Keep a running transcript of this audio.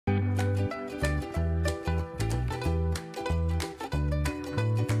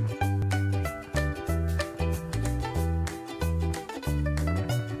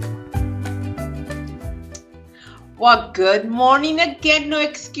Well, good morning again, No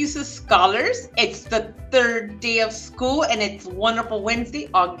Excuses Scholars. It's the third day of school and it's wonderful Wednesday,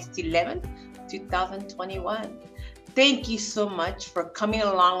 August 11th, 2021. Thank you so much for coming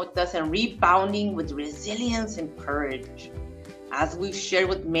along with us and rebounding with resilience and courage. As we've shared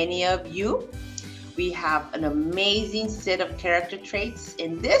with many of you, we have an amazing set of character traits.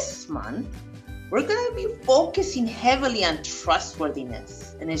 In this month, we're going to be focusing heavily on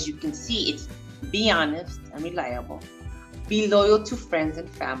trustworthiness. And as you can see, it's be honest and reliable. Be loyal to friends and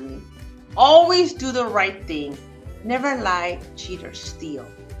family. Always do the right thing. Never lie, cheat, or steal.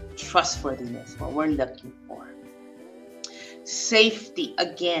 Trustworthiness, what we're looking for. Safety,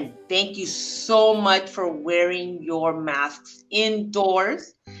 again, thank you so much for wearing your masks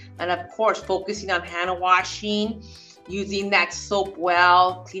indoors. And of course, focusing on hand washing, using that soap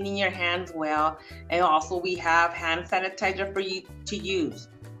well, cleaning your hands well. And also we have hand sanitizer for you to use.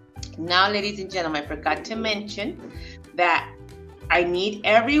 Now, ladies and gentlemen, I forgot to mention that I need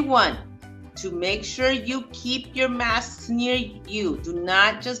everyone to make sure you keep your masks near you. Do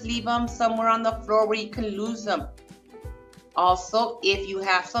not just leave them somewhere on the floor where you can lose them. Also, if you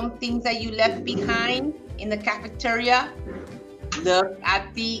have some things that you left behind in the cafeteria, look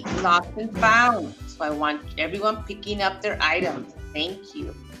at the lost and found. So I want everyone picking up their items. Thank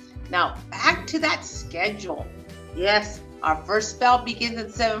you. Now, back to that schedule. Yes. Our first bell begins at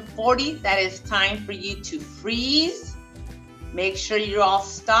 7:40. That is time for you to freeze. Make sure you're all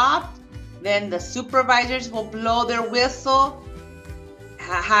stopped. Then the supervisors will blow their whistle,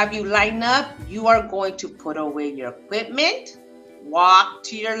 have you line up. You are going to put away your equipment, walk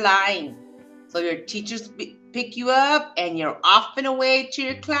to your line. So your teachers pick you up and you're off and away to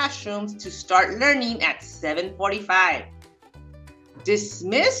your classrooms to start learning at 7:45.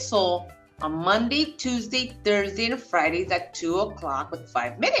 Dismissal on Monday, Tuesday, Thursday, and Fridays at 2 o'clock with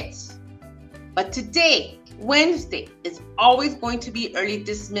 5 minutes. But today, Wednesday, is always going to be early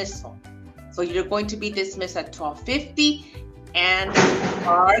dismissal. So you're going to be dismissed at 12:50 and you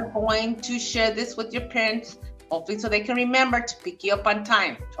are going to share this with your parents, hopefully so they can remember to pick you up on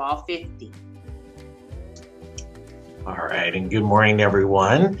time, 12:50. All right, and good morning,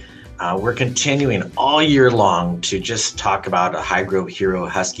 everyone. We're continuing all year long to just talk about Highgrove Hero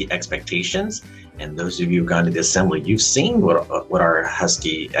Husky expectations. And those of you who've gone to the assembly, you've seen what our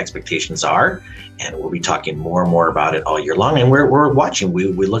Husky expectations are. And we'll be talking more and more about it all year long. And we're watching. We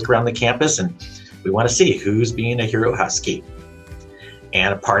look around the campus and we want to see who's being a Hero Husky.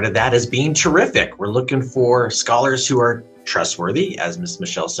 And a part of that is being terrific. We're looking for scholars who are trustworthy, as Ms.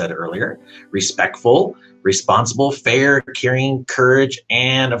 Michelle said earlier, respectful, responsible, fair, caring, courage,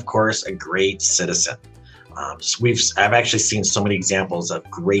 and of course, a great citizen. I've actually seen so many examples of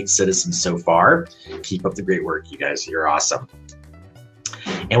great citizens so far. Keep up the great work, you guys. You're awesome.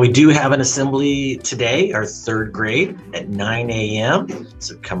 And we do have an assembly today, our third grade at 9 a.m.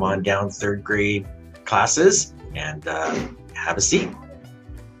 So come on down, third grade classes, and have a seat.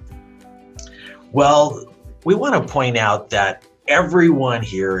 Well, we want to point out that everyone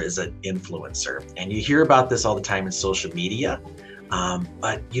here is an influencer, and you hear about this all the time in social media,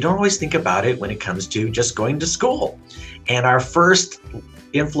 but you don't always think about it when it comes to just going to school. And our first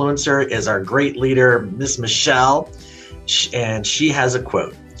influencer is our great leader, Miss Michelle, and she has a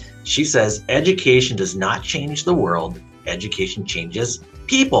quote. She says, "Education does not change the world, education changes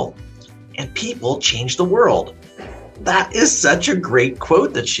people, and people change the world." That is such a great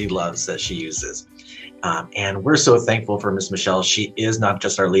quote that she loves, that she uses. And we're so thankful for Miss Michelle. She is not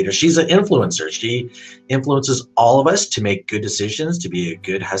just our leader, she's an influencer. She influences all of us to make good decisions, to be a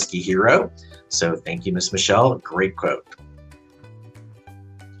good Husky hero. So thank you, Miss Michelle. Great quote.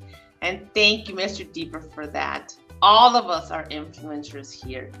 And thank you, Mr. Deeper, for that. All of us are influencers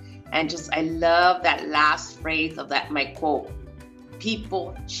here. And I love that last phrase of my quote.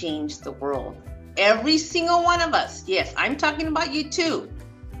 People change the world. Every single one of us. Yes, I'm talking about you too.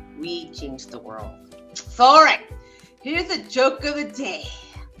 We change the world. So, all right, here's a joke of the day.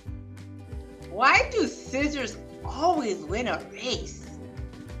 Why do scissors always win a race?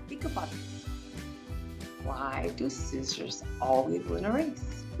 Think about this. Why do scissors always win a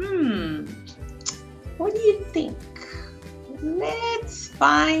race? What do you think? Let's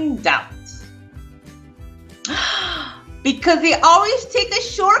find out. Because they always take a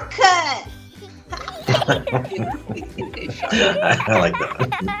shortcut. I like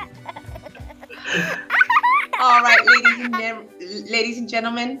that. All right, ladies and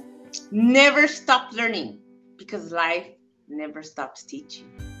gentlemen, never stop learning because life never stops teaching.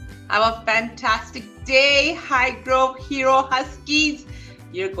 Have a fantastic day, Highgrove Hero Huskies.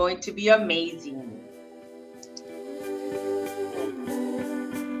 You're going to be amazing.